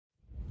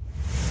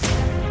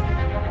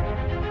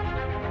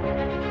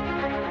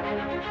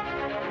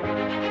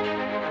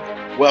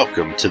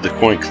Welcome to the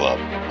Coin Club,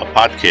 a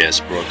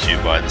podcast brought to you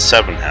by the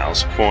Seven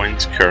House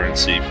Coins,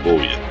 Currency,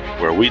 Bullion,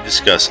 where we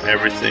discuss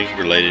everything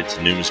related to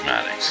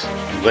numismatics.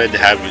 I'm glad to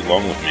have you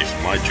along with me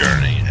for my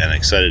journey and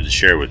excited to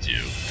share with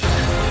you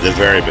the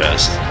very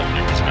best of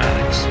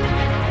numismatics.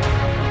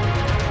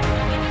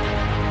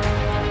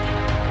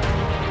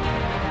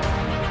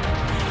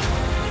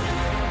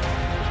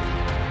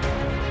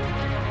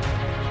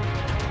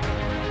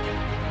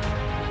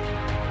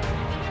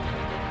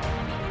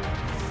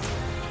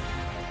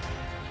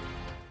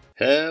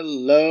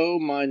 Hello,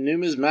 my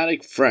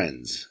numismatic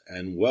friends,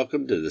 and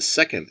welcome to the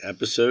second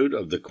episode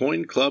of the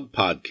Coin Club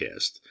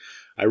podcast.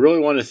 I really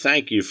want to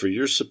thank you for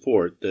your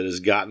support that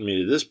has gotten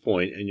me to this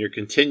point, and your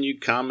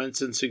continued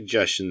comments and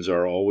suggestions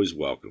are always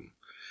welcome.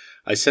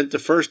 I sent the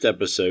first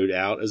episode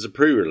out as a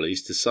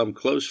pre-release to some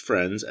close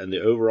friends, and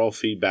the overall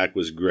feedback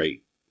was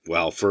great.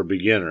 Well, for a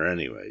beginner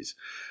anyways.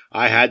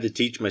 I had to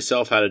teach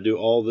myself how to do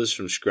all this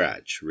from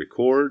scratch.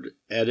 Record,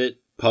 edit,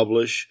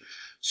 publish.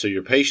 So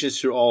your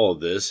patience through all of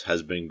this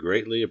has been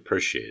greatly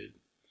appreciated.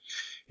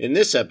 In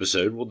this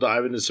episode, we'll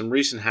dive into some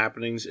recent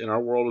happenings in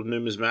our world of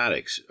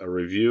numismatics, a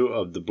review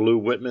of the Blue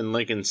Whitman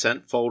Lincoln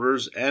Cent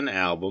folders and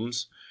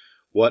albums,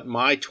 what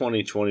my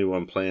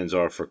 2021 plans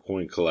are for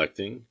coin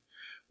collecting,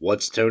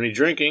 what's Tony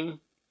drinking,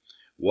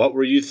 what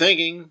were you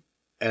thinking,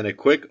 and a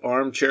quick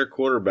armchair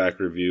quarterback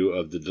review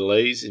of the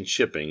delays in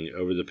shipping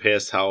over the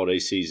past holiday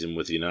season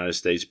with the United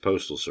States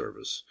Postal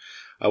Service.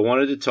 I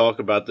wanted to talk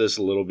about this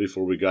a little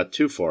before we got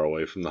too far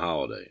away from the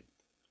holiday.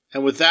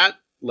 And with that,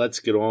 let's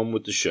get on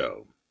with the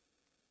show.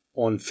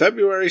 On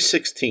February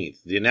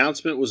 16th, the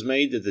announcement was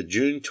made that the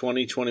June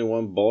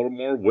 2021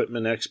 Baltimore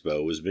Whitman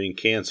Expo was being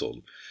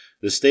canceled.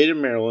 The state of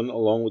Maryland,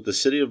 along with the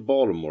city of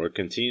Baltimore,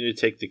 continue to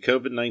take the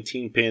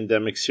COVID-19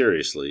 pandemic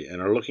seriously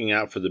and are looking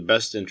out for the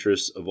best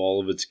interests of all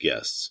of its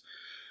guests.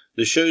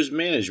 The show's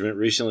management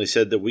recently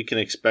said that we can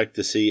expect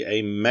to see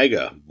a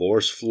mega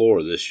Bourse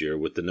floor this year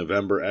with the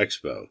November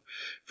Expo.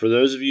 For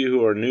those of you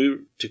who are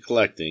new to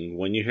collecting,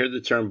 when you hear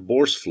the term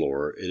Bourse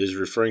floor, it is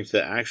referring to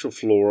the actual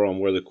floor on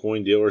where the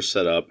coin dealer is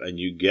set up and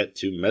you get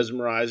to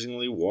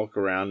mesmerizingly walk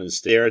around and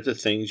stare at the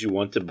things you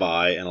want to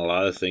buy and a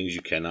lot of things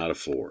you cannot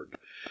afford.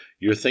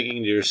 You're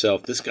thinking to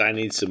yourself, this guy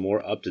needs some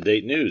more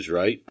up-to-date news,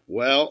 right?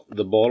 Well,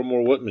 the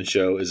Baltimore Whitman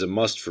Show is a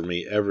must for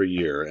me every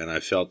year, and I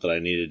felt that I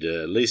needed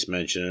to at least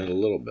mention it a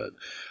little bit.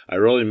 I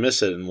really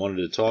miss it and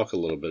wanted to talk a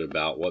little bit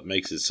about what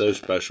makes it so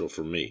special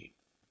for me.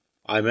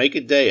 I make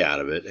a day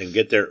out of it and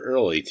get there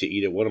early to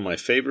eat at one of my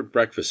favorite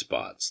breakfast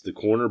spots, the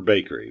Corner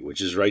Bakery,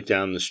 which is right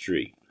down the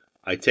street.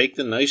 I take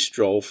the nice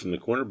stroll from the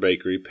Corner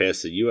Bakery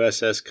past the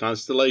USS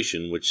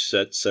Constellation, which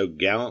sets so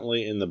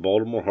gallantly in the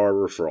Baltimore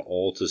harbor for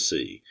all to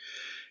see.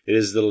 It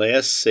is the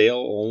last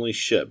sail-only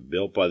ship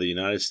built by the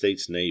United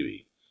States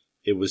Navy.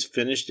 It was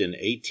finished in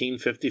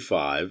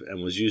 1855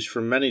 and was used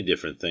for many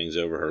different things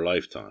over her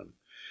lifetime.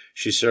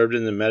 She served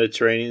in the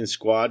Mediterranean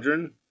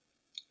Squadron,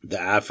 the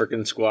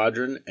African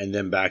Squadron, and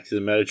then back to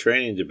the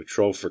Mediterranean to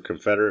patrol for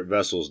Confederate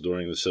vessels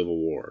during the Civil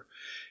War.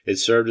 It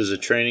served as a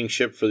training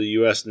ship for the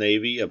U.S.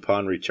 Navy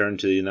upon return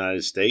to the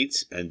United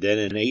States, and then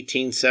in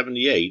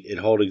 1878 it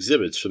hauled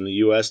exhibits from the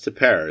U.S. to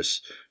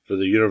Paris for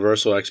the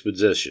Universal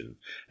Exposition,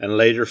 and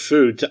later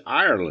food to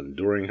Ireland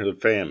during the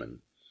famine.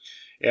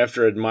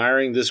 After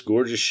admiring this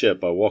gorgeous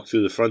ship, I walk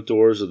through the front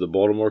doors of the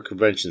Baltimore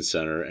Convention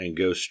Center and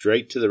go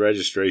straight to the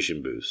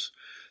registration booths.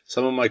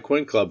 Some of my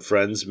Coin Club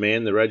friends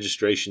man the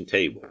registration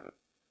table.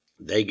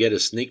 They get a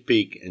sneak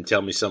peek and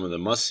tell me some of the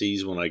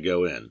must-sees when I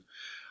go in.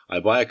 I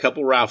buy a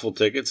couple raffle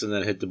tickets and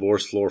then hit the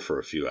Bourse floor for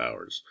a few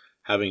hours.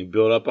 Having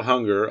built up a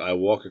hunger, I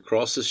walk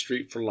across the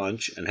street for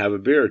lunch and have a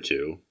beer or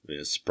two.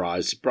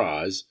 Surprise,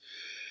 surprise.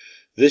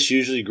 This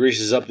usually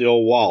greases up the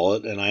old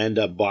wallet, and I end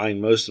up buying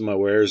most of my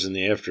wares in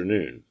the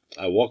afternoon.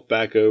 I walk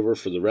back over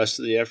for the rest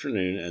of the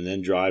afternoon and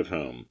then drive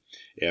home,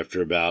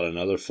 after about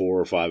another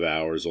 4 or 5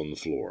 hours on the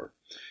floor.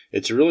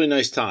 It's a really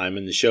nice time,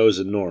 and the show is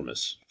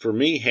enormous. For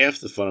me, half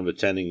the fun of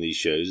attending these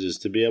shows is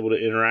to be able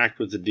to interact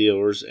with the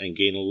dealers and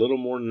gain a little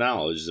more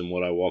knowledge than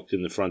what I walked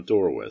in the front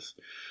door with.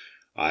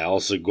 I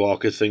also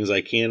gawk at things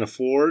I can't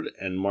afford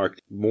and mark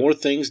more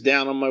things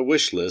down on my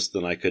wish list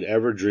than I could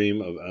ever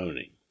dream of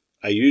owning.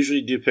 I usually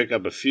do pick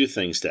up a few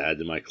things to add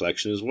to my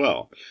collection as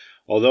well.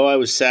 Although I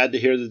was sad to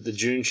hear that the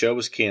June show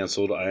was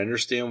canceled, I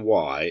understand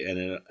why,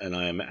 and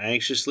I am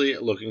anxiously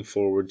looking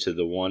forward to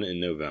the one in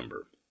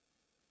November.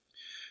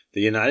 The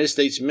United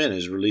States Mint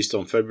has released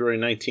on February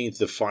 19th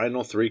the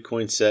final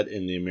 3-coin set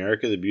in the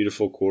America the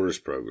Beautiful Quarters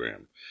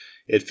program.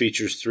 It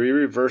features 3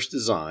 reverse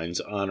designs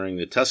honoring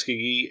the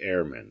Tuskegee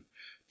Airmen,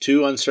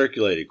 2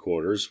 uncirculated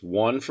quarters,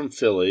 1 from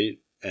Philly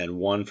and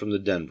 1 from the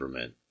Denver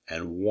Mint,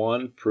 and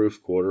 1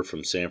 proof quarter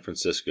from San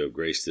Francisco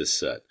grace this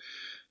set.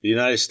 The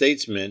United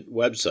States Mint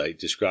website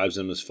describes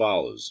them as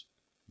follows.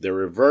 Their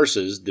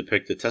reverses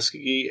depict the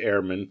Tuskegee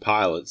Airmen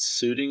pilots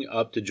suiting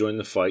up to join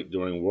the fight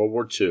during World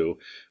War II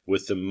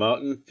with the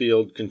Mutton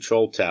Field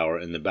Control Tower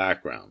in the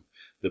background.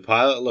 The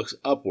pilot looks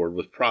upward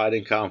with pride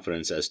and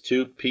confidence as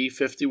 2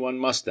 P-51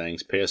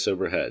 Mustangs pass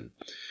overhead.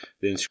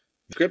 The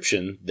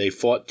Inscription, "They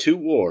fought 2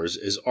 wars,"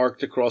 is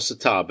arced across the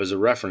top as a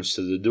reference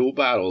to the dual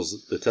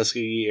battles the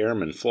Tuskegee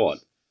Airmen fought,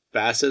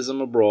 fascism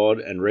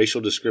abroad and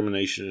racial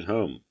discrimination at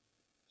home.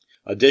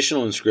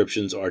 Additional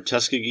inscriptions are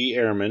Tuskegee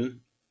Airmen,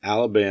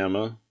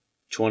 Alabama,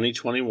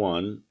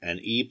 2021,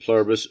 and E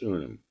Pluribus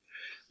Unum.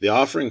 The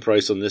offering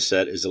price on this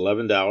set is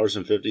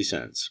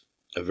 $11.50,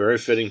 a very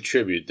fitting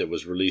tribute that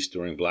was released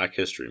during Black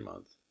History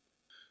Month.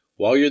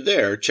 While you're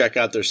there, check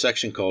out their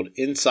section called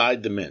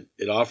Inside the Mint.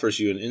 It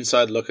offers you an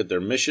inside look at their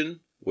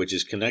mission, which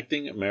is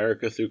connecting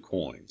America through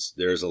coins.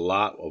 There is a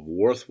lot of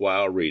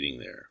worthwhile reading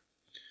there.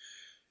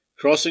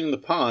 Crossing the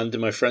pond to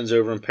my friends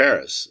over in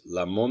Paris,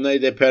 La Monnaie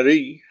de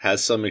Paris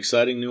has some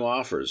exciting new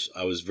offers.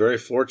 I was very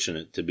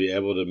fortunate to be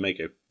able to make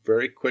a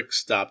very quick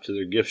stop to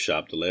their gift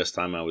shop the last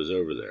time I was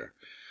over there.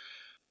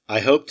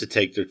 I hope to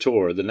take their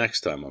tour the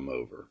next time I'm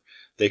over.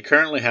 They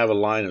currently have a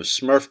line of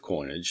Smurf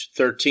coinage,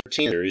 13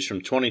 series from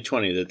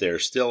 2020 that they are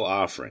still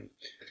offering.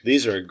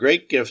 These are a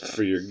great gift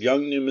for your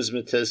young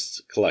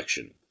numismatist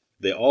collection.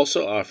 They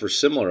also offer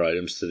similar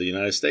items to the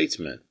United States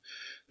Mint.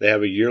 They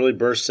have a yearly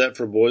burst set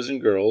for boys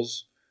and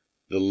girls,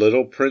 the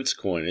Little Prince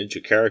coinage,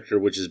 a character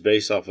which is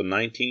based off a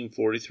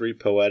 1943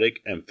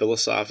 poetic and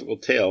philosophical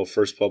tale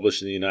first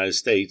published in the United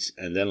States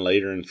and then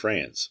later in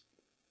France.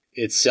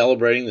 It's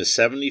celebrating the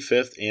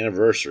 75th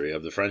anniversary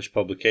of the French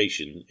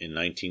publication in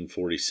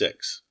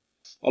 1946.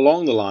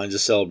 Along the lines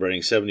of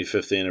celebrating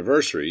 75th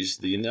anniversaries,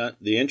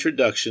 the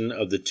introduction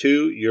of the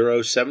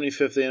 €2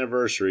 75th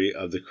anniversary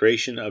of the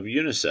creation of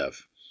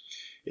UNICEF.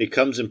 It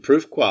comes in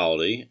proof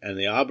quality, and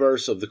the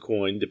obverse of the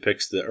coin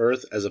depicts the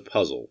earth as a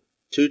puzzle,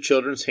 2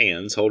 children's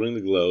hands holding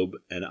the globe,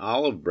 an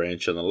olive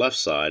branch on the left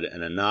side,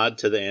 and a nod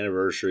to the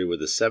anniversary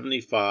with the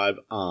 75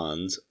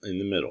 ans in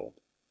the middle.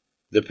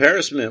 The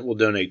Paris Mint will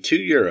donate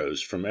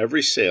 €2 from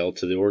every sale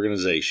to the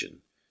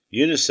organization.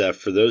 UNICEF,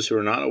 for those who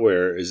are not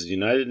aware, is the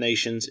United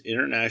Nations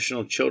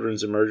International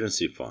Children's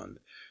Emergency Fund.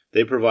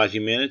 They provide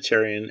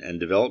humanitarian and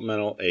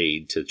developmental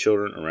aid to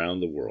children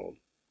around the world.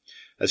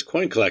 As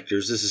coin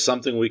collectors, this is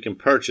something we can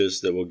purchase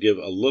that will give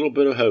a little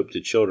bit of hope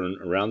to children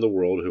around the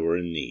world who are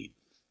in need.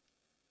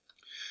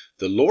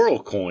 The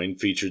Laurel coin,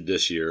 featured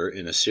this year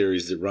in a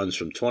series that runs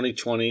from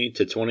 2020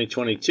 to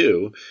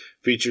 2022,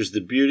 features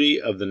the beauty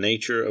of the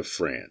nature of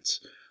France.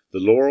 The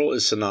laurel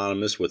is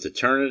synonymous with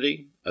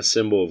eternity, a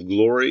symbol of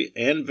glory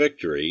and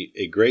victory.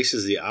 It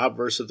graces the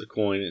obverse of the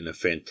coin in a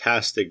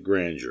fantastic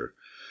grandeur.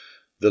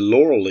 The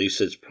laurel leaf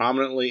sits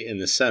prominently in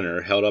the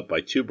center, held up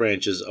by 2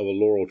 branches of a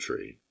laurel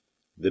tree.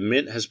 The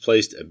Mint has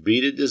placed a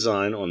beaded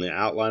design on the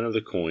outline of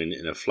the coin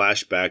in a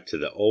flashback to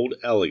the old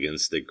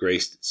elegance that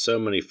graced so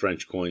many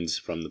French coins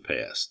from the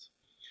past.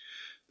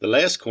 The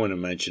last coin I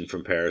mentioned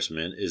from Paris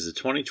Mint is the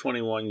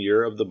 2021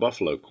 Year of the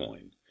Buffalo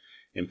coin.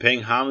 In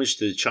paying homage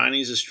to the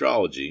Chinese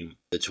astrology,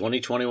 the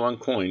 2021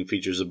 coin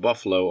features a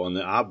buffalo on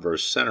the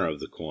obverse center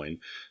of the coin,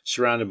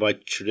 surrounded by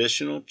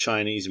traditional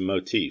Chinese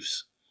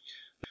motifs.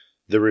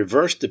 The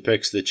reverse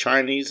depicts the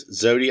Chinese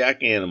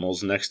zodiac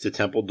animals next to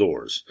temple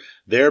doors.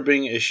 They are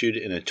being issued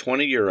in a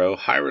 €20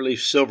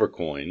 high-relief silver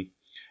coin,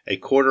 a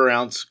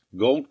quarter-ounce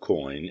gold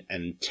coin,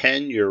 and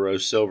 €10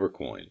 silver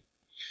coin.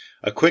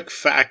 A quick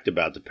fact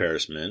about the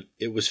Paris Mint: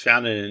 it was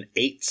founded in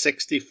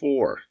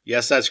 864.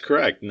 Yes, that's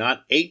correct,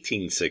 not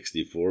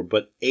 1864,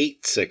 but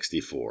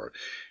 864.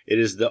 It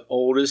is the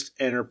oldest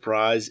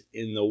enterprise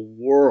in the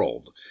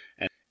world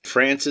and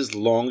France's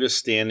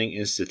longest-standing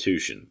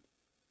institution.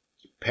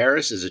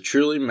 Paris is a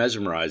truly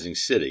mesmerizing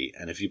city,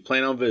 and if you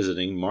plan on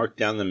visiting, mark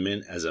down the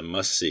Mint as a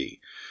must-see.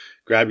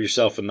 Grab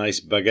yourself a nice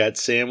baguette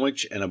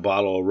sandwich and a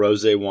bottle of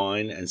rosé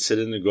wine and sit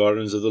in the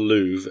gardens of the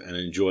Louvre and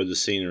enjoy the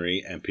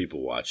scenery and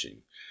people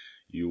watching.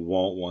 You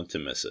won't want to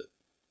miss it.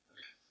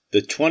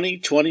 The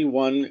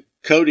 2021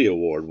 Coady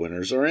Award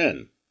winners are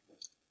in.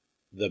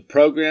 The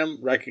program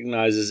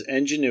recognizes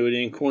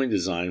ingenuity in coin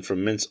design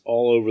from mints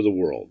all over the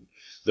world.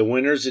 The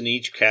winners in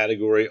each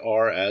category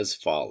are as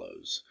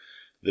follows.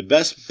 The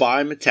best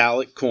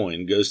bimetallic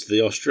coin goes to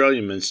the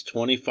Australian Mint's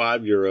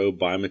 €25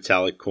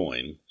 bimetallic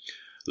coin,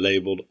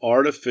 labeled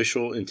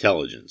Artificial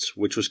Intelligence,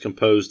 which was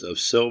composed of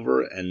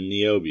silver and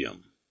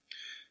niobium.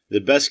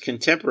 The best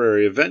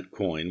contemporary event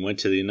coin went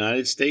to the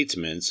United States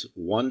Mint's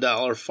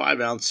 $1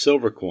 5-ounce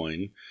silver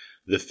coin,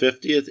 the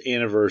 50th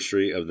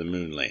anniversary of the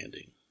moon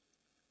landing.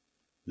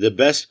 The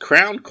best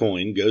crown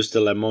coin goes to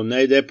La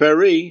Monnaie de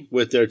Paris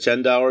with their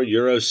 $10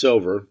 Euro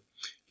silver,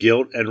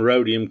 gilt and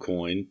rhodium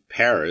coin,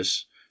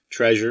 Paris,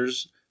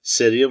 Treasures,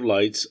 City of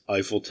Lights,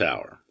 Eiffel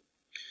Tower.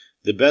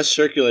 The best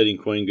circulating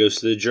coin goes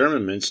to the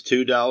German Mint's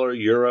 $2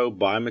 Euro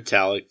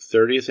bimetallic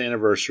 30th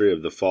anniversary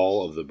of the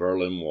fall of the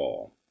Berlin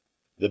Wall.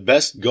 The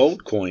best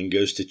gold coin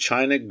goes to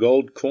China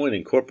Gold Coin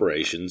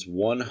Incorporation's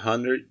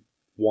 100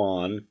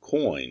 yuan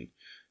coin,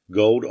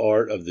 gold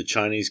art of the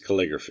Chinese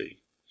calligraphy.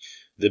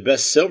 The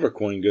best silver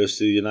coin goes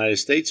to the United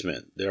States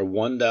Mint, their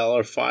 $1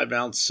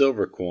 5-ounce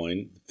silver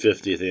coin,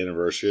 50th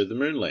anniversary of the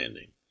moon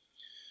landing.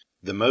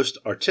 The most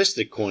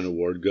artistic coin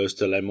award goes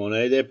to La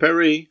Monnaie de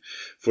Paris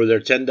for their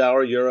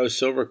 $10 Euro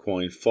silver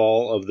coin,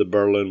 fall of the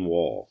Berlin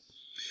Wall.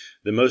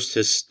 The most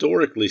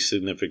historically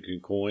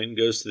significant coin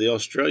goes to the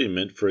Australian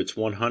Mint for its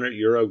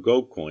 €100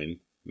 gold coin,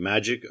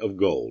 Magic of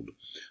Gold,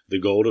 the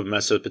gold of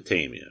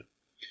Mesopotamia.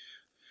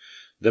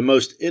 The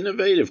most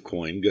innovative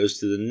coin goes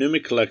to the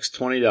Numicolex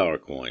 $20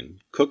 coin,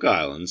 Cook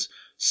Islands,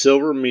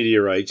 Silver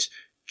Meteorites,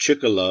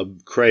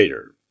 Chicxulub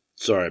Crater.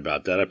 Sorry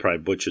about that, I probably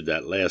butchered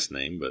that last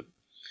name, but...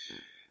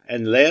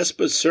 And last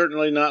but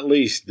certainly not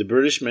least, the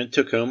British Mint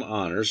took home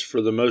honors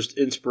for the most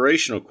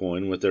inspirational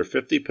coin with their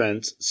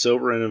 50p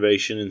Silver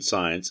Innovation in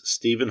Science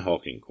Stephen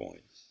Hawking coin.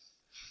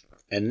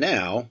 And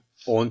now,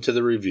 on to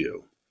the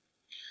review.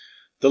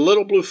 The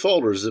little blue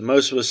folders that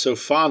most of us so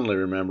fondly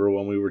remember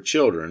when we were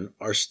children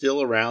are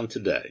still around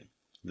today.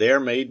 They are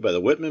made by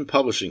the Whitman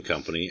Publishing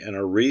Company and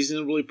are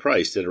reasonably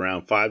priced at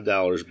around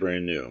 $5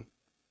 brand new.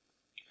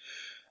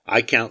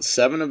 I count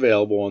 7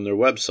 available on their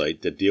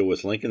website that deal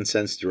with Lincoln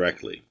Cents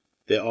directly.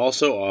 They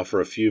also offer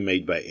a few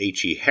made by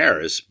H.E.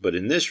 Harris, but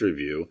in this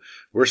review,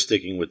 we're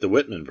sticking with the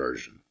Whitman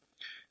version.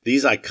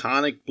 These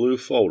iconic blue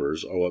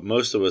folders are what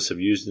most of us have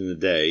used in the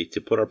day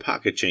to put our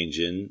pocket change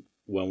in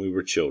when we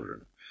were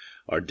children.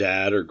 Our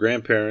dad or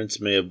grandparents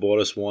may have bought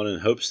us one in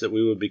hopes that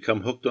we would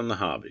become hooked on the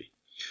hobby.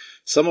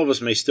 Some of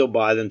us may still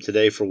buy them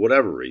today for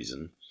whatever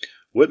reason.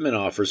 Whitman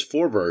offers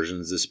 4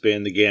 versions that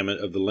span the gamut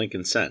of the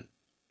Lincoln Cent.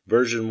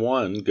 Version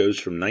 1 goes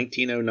from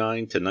 1909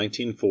 to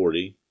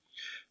 1940.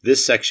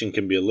 This section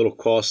can be a little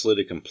costly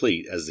to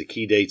complete as the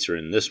key dates are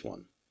in this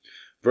one.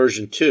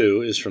 Version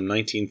 2 is from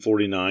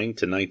 1949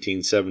 to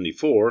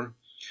 1974.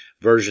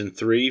 Version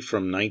 3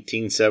 from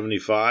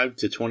 1975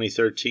 to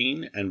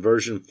 2013, and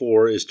version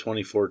 4 is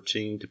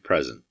 2014 to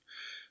present.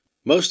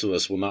 Most of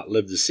us will not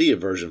live to see a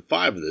version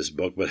 5 of this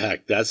book, but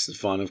heck, that's the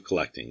fun of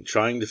collecting,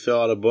 trying to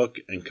fill out a book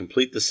and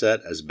complete the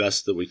set as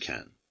best that we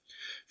can.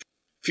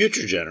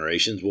 Future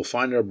generations will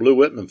find our blue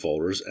Whitman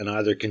folders and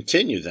either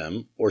continue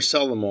them or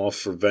sell them off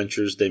for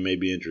ventures they may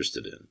be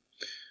interested in.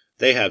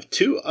 They have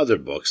 2 other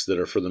books that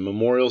are for the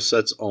memorial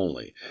sets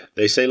only.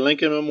 They say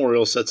Lincoln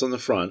Memorial Sets on the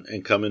front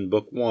and come in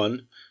Book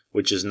 1,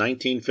 which is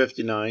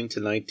 1959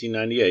 to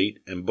 1998,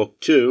 and Book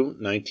 2,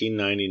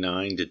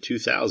 1999 to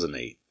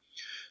 2008.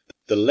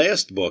 The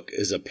last book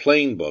is a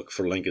plain book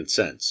for Lincoln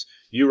Cents.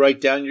 You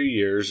write down your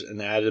years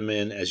and add them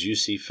in as you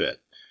see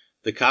fit.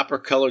 The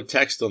copper-colored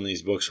text on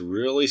these books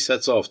really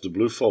sets off the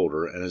blue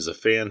folder and is a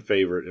fan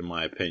favorite in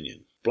my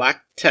opinion.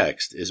 Black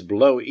text is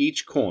below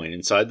each coin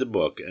inside the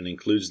book and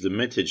includes the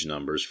mintage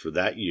numbers for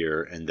that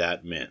year and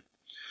that mint.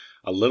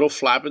 A little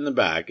flap in the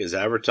back is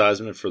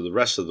advertisement for the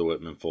rest of the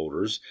Whitman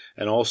folders,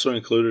 and also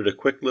included a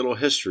quick little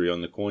history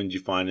on the coins you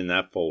find in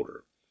that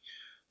folder.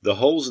 The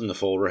holes in the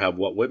folder have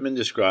what Whitman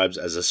describes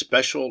as a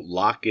special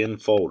lock-in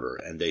folder,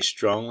 and they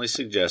strongly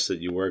suggest that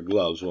you wear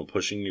gloves when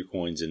pushing your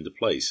coins into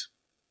place.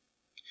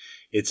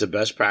 It's a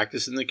best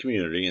practice in the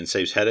community and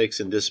saves headaches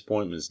and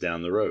disappointments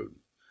down the road.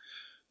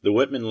 The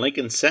Whitman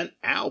Lincoln Cent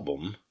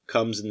album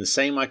comes in the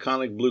same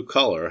iconic blue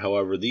color,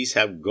 however these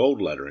have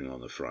gold lettering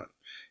on the front.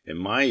 In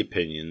my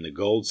opinion, the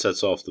gold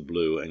sets off the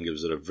blue and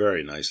gives it a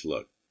very nice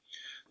look.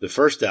 The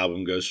first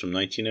album goes from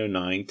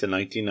 1909 to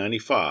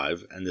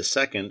 1995, and the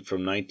second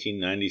from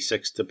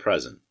 1996 to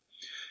present.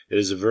 It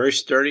is a very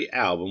sturdy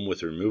album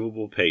with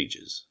removable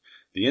pages.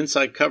 The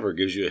inside cover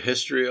gives you a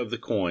history of the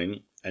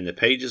coin, and the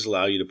pages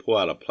allow you to pull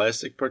out a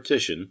plastic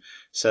partition,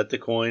 set the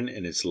coin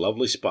in its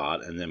lovely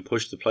spot, and then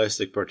push the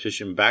plastic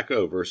partition back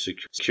over,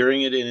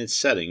 securing it in its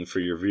setting for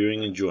your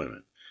viewing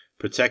enjoyment,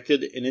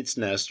 protected in its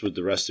nest with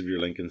the rest of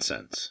your Lincoln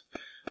Cents.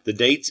 The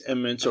dates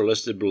and mints are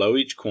listed below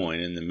each coin,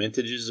 and the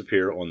mintages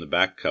appear on the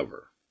back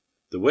cover.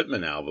 The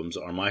Whitman albums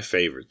are my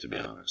favorite, to be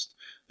honest.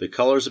 The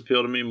colors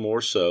appeal to me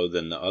more so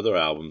than the other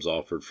albums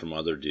offered from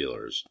other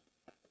dealers.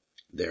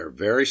 They are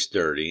very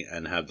sturdy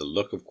and have the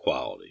look of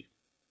quality.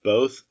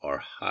 Both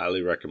are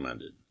highly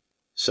recommended.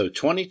 So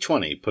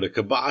 2020 put a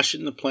kibosh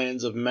in the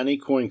plans of many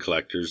coin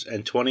collectors,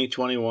 and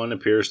 2021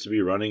 appears to be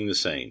running the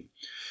same.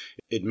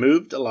 It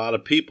moved a lot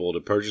of people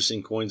to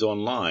purchasing coins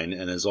online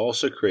and has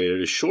also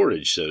created a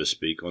shortage, so to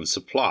speak, on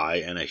supply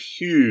and a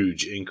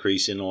huge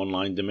increase in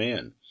online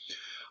demand.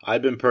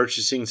 I've been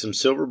purchasing some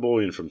silver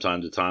bullion from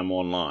time to time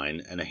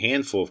online and a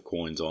handful of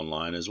coins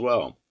online as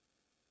well.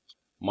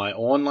 My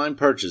online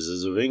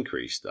purchases have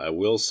increased, I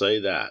will say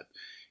that.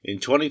 In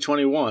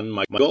 2021,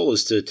 my goal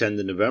is to attend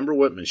the November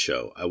Whitman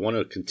Show. I want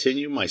to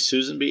continue my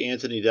Susan B.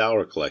 Anthony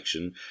Dower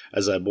collection,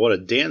 as I bought a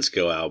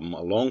Dansko album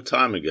a long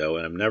time ago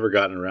and have never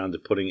gotten around to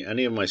putting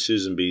any of my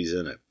Susan B's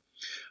in it.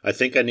 I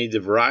think I need the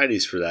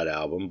varieties for that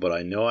album, but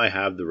I know I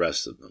have the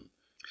rest of them.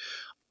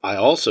 I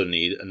also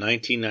need a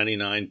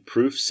 1999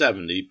 Proof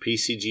 70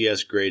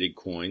 PCGS graded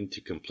coin to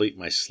complete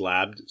my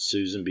slabbed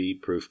Susan B.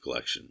 Proof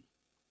collection.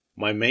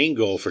 My main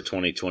goal for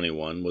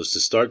 2021 was to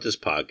start this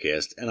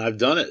podcast, and I've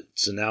done it.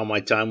 So now my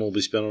time will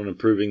be spent on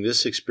improving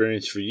this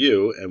experience for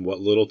you, and what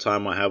little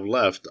time I have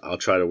left, I'll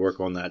try to work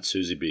on that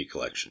Susie B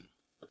collection.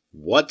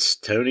 What's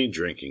Tony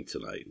drinking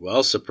tonight?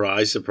 Well,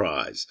 surprise,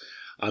 surprise.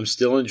 I'm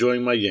still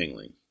enjoying my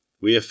Yuengling.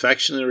 We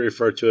affectionately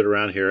refer to it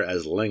around here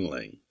as Ling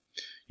Ling.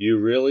 You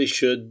really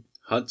should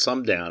hunt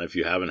some down if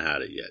you haven't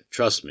had it yet.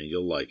 Trust me,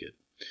 you'll like it.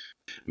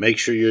 Make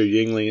sure your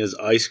Yuengling is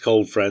ice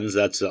cold, friends.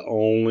 That's the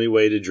only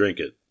way to drink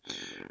it.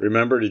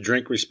 Remember to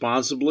drink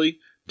responsibly,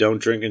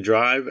 don't drink and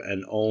drive,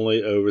 and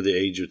only over the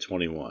age of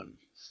 21.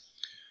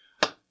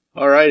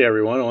 All right,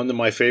 everyone, on to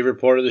my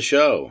favorite part of the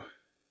show.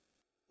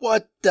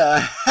 What the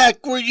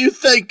heck were you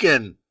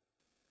thinking?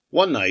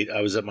 One night,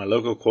 I was at my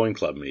local coin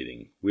club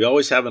meeting. We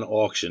always have an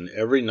auction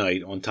every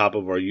night on top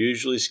of our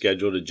usually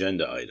scheduled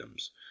agenda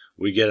items.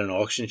 We get an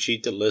auction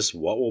sheet that lists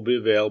what will be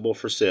available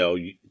for sale.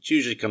 It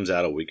usually comes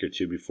out a week or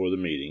two before the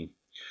meeting.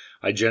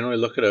 I generally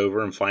look it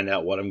over and find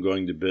out what I'm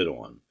going to bid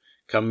on.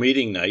 Come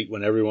meeting night,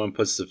 when everyone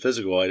puts the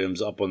physical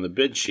items up on the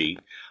bid sheet,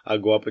 I'll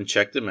go up and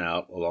check them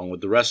out along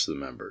with the rest of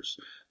the members.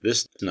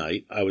 This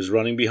night, I was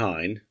running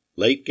behind,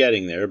 late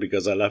getting there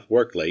because I left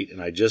work late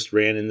and I just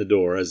ran in the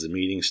door as the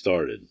meeting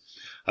started.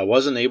 I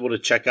wasn't able to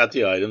check out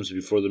the items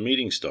before the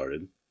meeting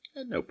started.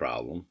 No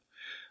problem.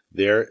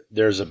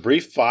 There's a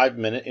brief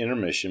 5-minute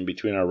intermission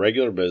between our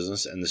regular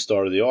business and the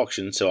start of the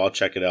auction, so I'll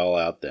check it all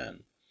out then.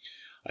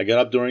 I got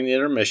up during the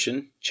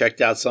intermission, checked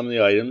out some of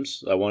the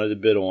items I wanted to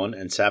bid on,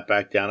 and sat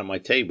back down at my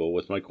table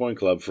with my coin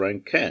club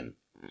friend Ken.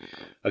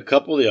 A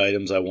couple of the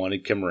items I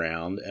wanted came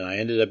around, and I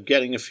ended up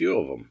getting a few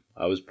of them.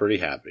 I was pretty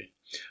happy.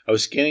 I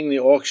was scanning the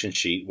auction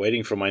sheet,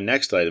 waiting for my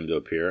next item to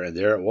appear, and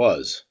there it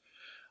was.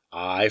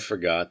 I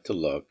forgot to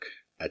look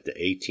at the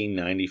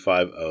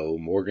 1895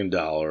 Morgan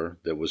dollar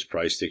that was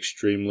priced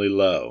extremely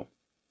low.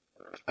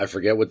 I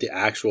forget what the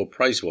actual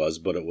price was,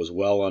 but it was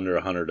well under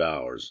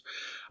 $100.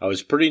 I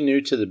was pretty new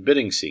to the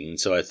bidding scene,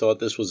 so I thought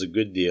this was a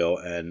good deal,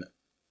 and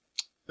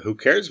who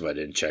cares if I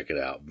didn't check it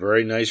out?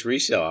 Very nice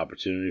resale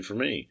opportunity for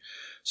me.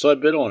 So I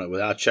bid on it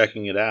without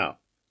checking it out.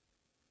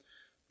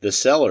 The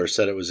seller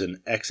said it was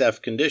in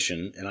XF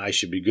condition, and I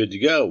should be good to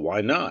go.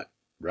 Why not?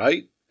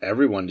 Right?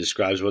 Everyone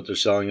describes what they're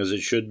selling as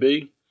it should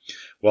be.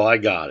 Well, I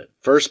got it.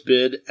 First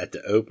bid at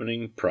the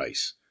opening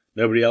price.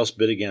 Nobody else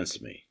bid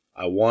against me.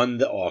 I won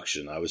the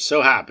auction. I was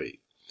so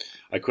happy.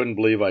 I couldn't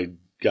believe I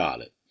got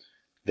it.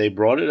 They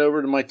brought it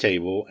over to my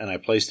table, and I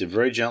placed it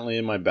very gently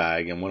in my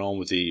bag and went on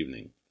with the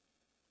evening.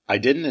 I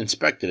didn't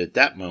inspect it at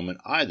that moment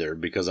either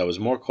because I was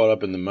more caught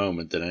up in the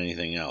moment than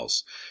anything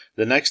else.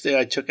 The next day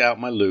I took out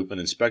my loupe and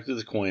inspected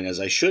the coin as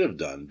I should have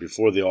done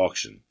before the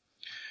auction.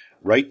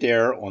 Right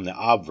there on the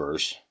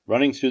obverse,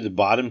 running through the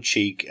bottom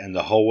cheek and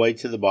the whole way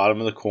to the bottom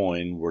of the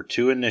coin, were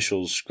 2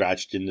 initials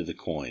scratched into the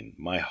coin.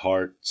 My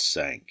heart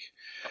sank.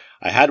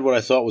 I had what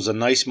I thought was a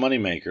nice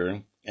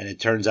moneymaker, and it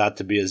turns out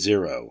to be a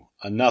 0,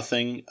 a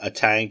nothing, a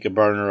tank, a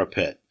burner, a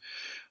pit.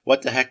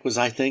 What the heck was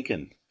I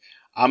thinking?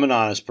 I'm an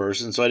honest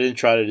person, so I didn't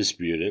try to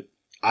dispute it.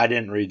 I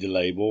didn't read the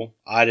label.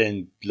 I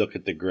didn't look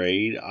at the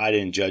grade. I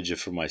didn't judge it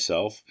for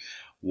myself.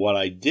 What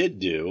I did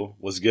do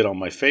was get on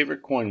my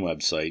favorite coin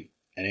website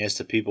and ask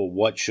the people,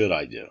 what should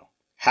I do?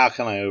 How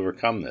can I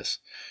overcome this?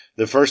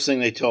 The first thing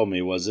they told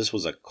me was this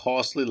was a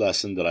costly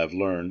lesson that I've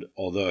learned,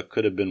 although it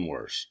could have been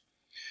worse.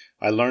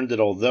 I learned that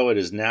although it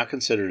is now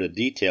considered a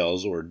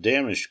details or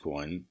damaged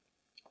coin,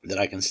 that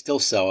I can still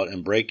sell it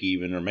and break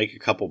even or make a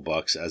couple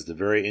bucks, as the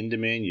very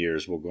in-demand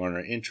years will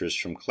garner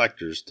interest from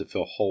collectors to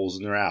fill holes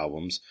in their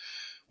albums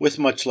with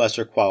much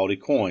lesser quality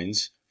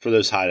coins for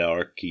those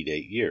high-dollar key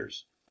date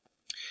years.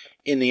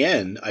 In the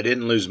end, I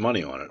didn't lose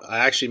money on it. I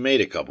actually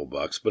made a couple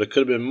bucks, but it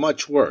could have been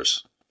much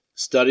worse.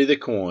 Study the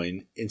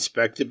coin,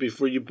 inspect it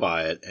before you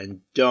buy it,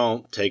 and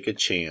don't take a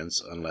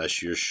chance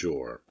unless you're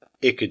sure.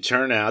 It could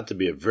turn out to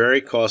be a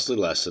very costly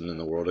lesson in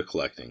the world of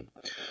collecting.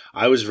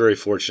 I was very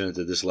fortunate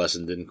that this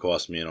lesson didn't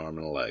cost me an arm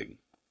and a leg.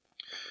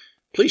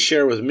 Please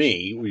share with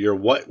me your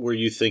what were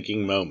you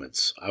thinking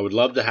moments. I would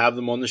love to have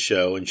them on the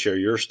show and share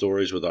your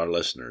stories with our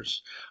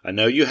listeners. I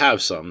know you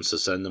have some, so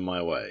send them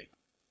my way.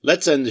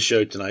 Let's end the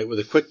show tonight with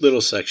a quick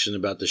little section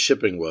about the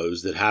shipping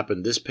woes that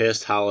happened this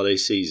past holiday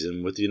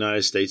season with the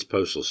United States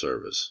Postal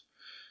Service.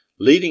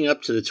 Leading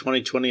up to the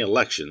 2020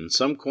 election,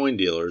 some coin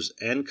dealers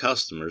and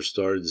customers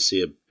started to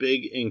see a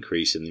big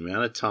increase in the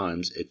amount of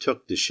times it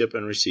took to ship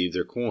and receive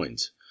their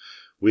coins.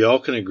 We all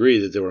can agree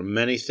that there were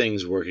many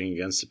things working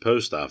against the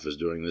post office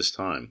during this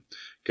time.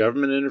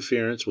 Government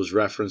interference was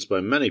referenced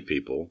by many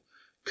people,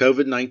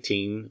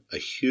 COVID-19, a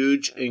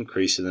huge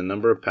increase in the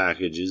number of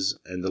packages,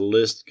 and the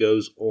list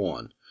goes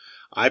on.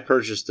 I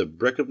purchased a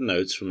brick of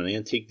notes from an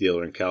antique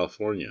dealer in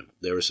California.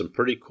 There were some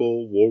pretty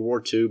cool World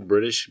War II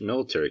British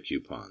military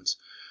coupons.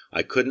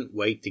 I couldn't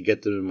wait to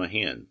get them in my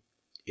hand.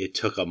 It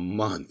took a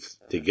month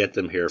to get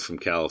them here from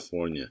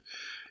California.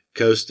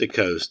 Coast to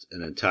coast,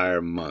 an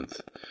entire month.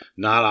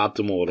 Not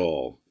optimal at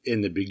all.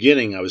 In the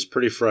beginning, I was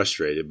pretty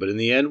frustrated, but in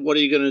the end, what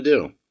are you going to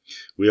do?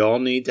 We all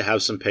need to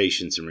have some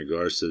patience in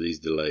regards to these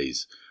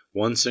delays.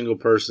 One single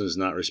person is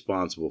not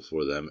responsible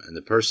for them, and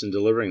the person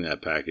delivering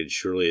that package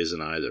surely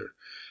isn't either.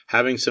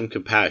 Having some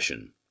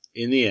compassion.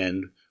 In the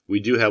end, we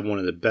do have one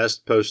of the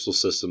best postal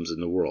systems in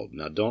the world.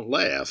 Now, don't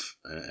laugh,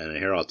 and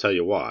here I'll tell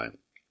you why.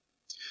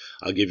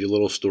 I'll give you a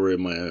little story of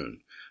my own.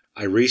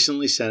 I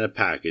recently sent a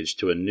package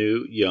to a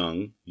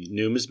young,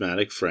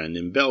 numismatic friend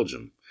in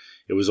Belgium.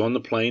 It was on the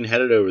plane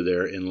headed over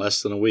there in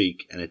less than a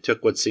week, and it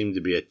took what seemed to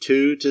be a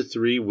 2 to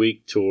 3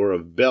 week tour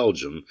of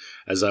Belgium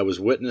as I was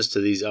witness to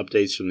these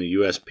updates from the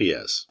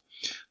USPS.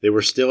 They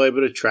were still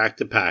able to track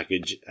the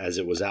package as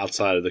it was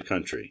outside of the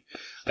country.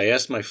 I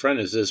asked my friend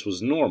if this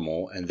was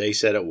normal, and they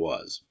said it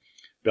was.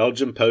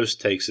 Belgium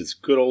Post takes its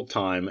good old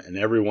time, and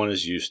everyone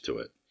is used to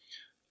it.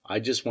 I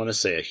just want to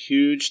say a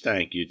huge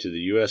thank you to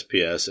the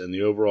USPS and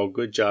the overall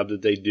good job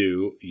that they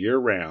do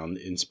year-round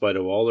in spite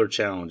of all their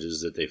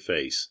challenges that they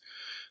face.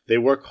 They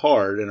work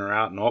hard and are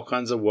out in all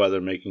kinds of weather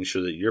making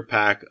sure that your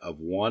pack of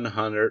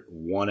 100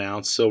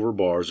 1-ounce silver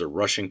bars are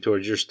rushing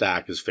towards your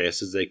stack as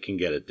fast as they can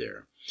get it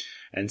there.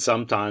 And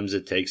sometimes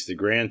it takes the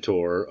grand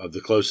tour of the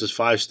closest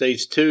 5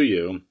 states to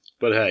you,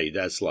 but hey,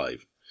 that's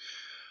life.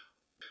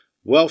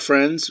 Well,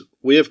 friends,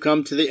 we have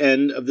come to the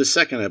end of the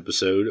second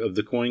episode of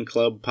the Coin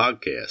Club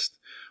podcast.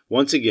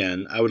 Once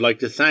again, I would like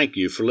to thank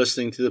you for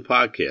listening to the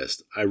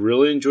podcast. I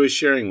really enjoy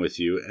sharing with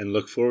you and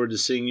look forward to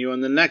seeing you on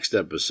the next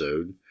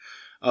episode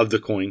of the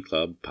Coin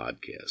Club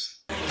podcast.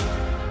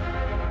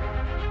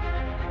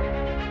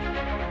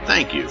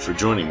 Thank you for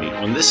joining me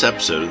on this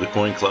episode of the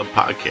Coin Club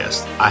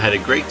podcast. I had a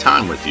great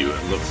time with you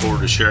and look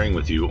forward to sharing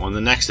with you on the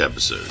next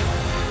episode.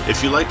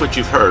 If you like what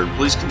you've heard,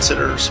 please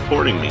consider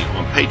supporting me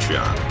on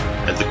Patreon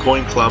at the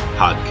Coin Club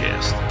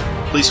podcast.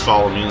 Please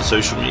follow me on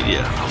social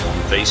media. I'm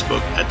on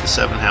Facebook at the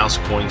 7 House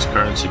Coins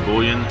Currency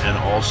Bullion and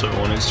also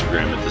on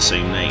Instagram at the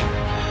same name.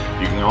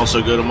 You can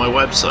also go to my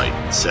website,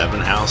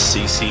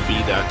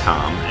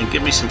 7houseccb.com, and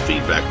give me some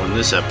feedback on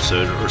this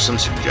episode or some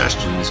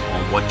suggestions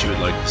on what you would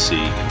like to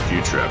see in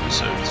future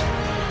episodes.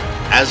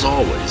 As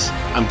always,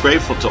 I'm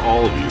grateful to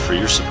all of you for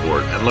your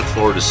support and look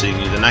forward to seeing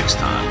you the next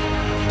time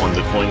on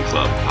the Coin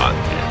Club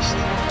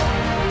podcast.